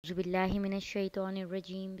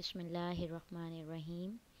Auzubillahiminash-shaytanir-rajim.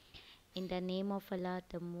 Bismillahir-Rahmanir-Rahim. In the name of Allah,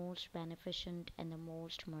 the most beneficent and the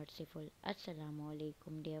most merciful. Assalamu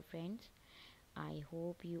alaikum, dear friends. I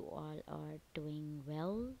hope you all are doing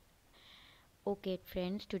well. Okay,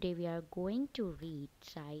 friends, today we are going to read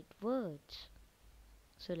sight words.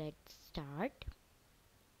 So let's start.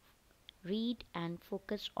 Read and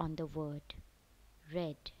focus on the word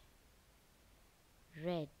red.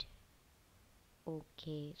 Red.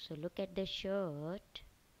 Okay, so look at the shirt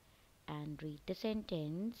and read the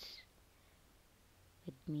sentence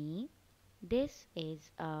with me. This is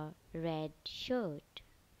a red shirt.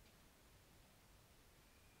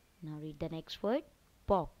 Now read the next word.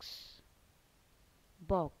 Box.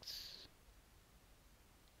 Box.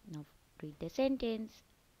 Now read the sentence.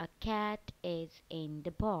 A cat is in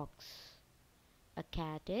the box. A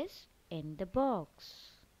cat is in the box.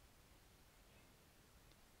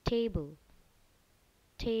 Table.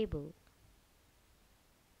 Table.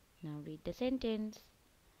 Now read the sentence.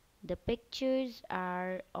 The pictures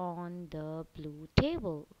are on the blue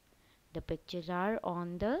table. The pictures are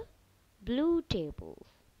on the blue table.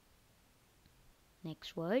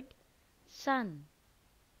 Next word. Sun.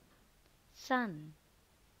 Sun.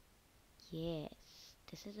 Yes,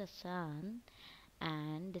 this is a sun,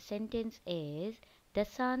 and the sentence is the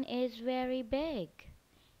sun is very big.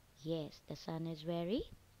 Yes, the sun is very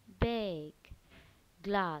big.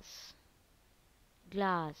 Glass.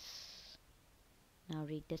 Glass. Now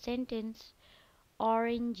read the sentence.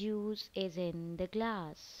 Orange juice is in the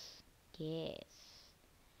glass. Yes.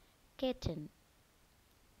 Kitten.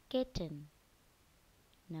 Kitten.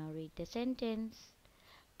 Now read the sentence.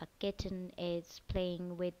 A kitten is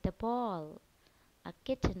playing with the ball. A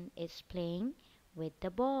kitten is playing with the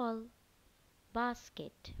ball.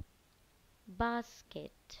 Basket.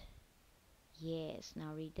 Basket. Yes,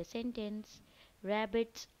 now read the sentence.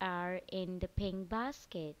 Rabbits are in the pink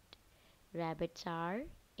basket. Rabbits are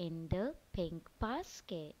in the pink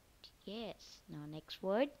basket. Yes, now next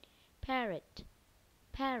word. Parrot.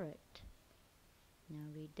 Parrot. Now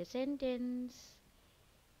read the sentence.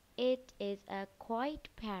 It is a quiet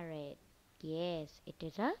parrot. Yes, it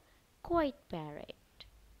is a quiet parrot.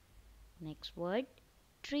 Next word.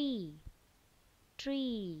 Tree.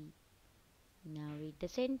 Tree. Now read the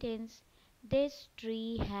sentence. This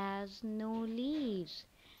tree has no leaves.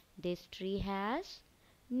 This tree has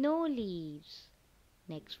no leaves.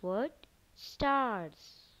 Next word.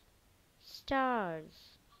 Stars.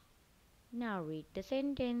 Stars. Now read the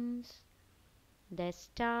sentence. The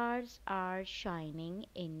stars are shining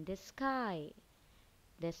in the sky.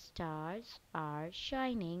 The stars are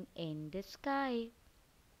shining in the sky.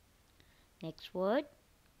 Next word.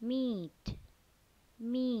 Meat.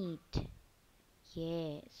 Meat.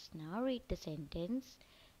 Yes, now read the sentence.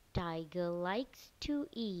 Tiger likes to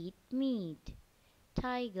eat meat.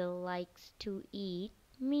 Tiger likes to eat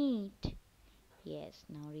meat. Yes,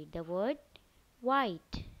 now read the word.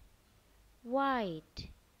 White. White.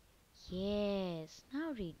 Yes,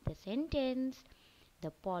 now read the sentence.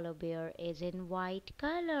 The polar bear is in white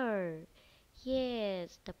color.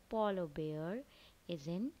 Yes, the polar bear is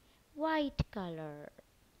in white color.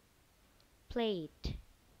 Plate.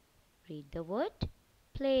 Read the word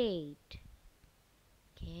plate.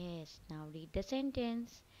 Yes, now read the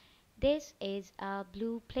sentence. This is a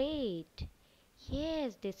blue plate.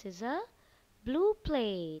 Yes, this is a blue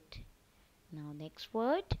plate. Now next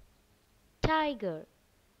word. Tiger.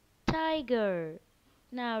 Tiger.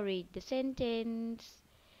 Now read the sentence.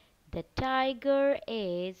 The tiger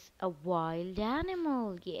is a wild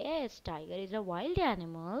animal. Yes, tiger is a wild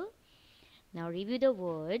animal. Now review the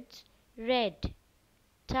words. Red.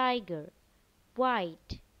 Tiger.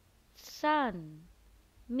 White. Sun.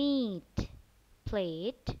 Meat.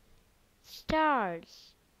 Plate.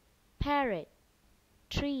 Stars. Parrot.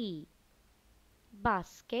 Tree.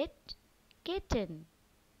 Basket. Kitten.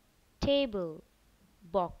 Table.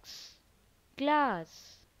 Box.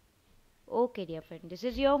 Glass. Okay, dear friend, this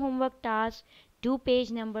is your homework task. Do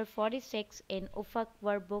page number 46 in Ufaq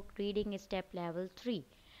Workbook Reading Step Level 3.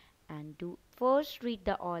 And do first read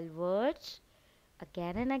the all words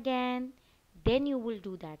again and again. Then you will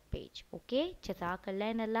do that page. Okay?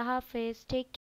 Jazakallah and Allah Hafiz. Take care.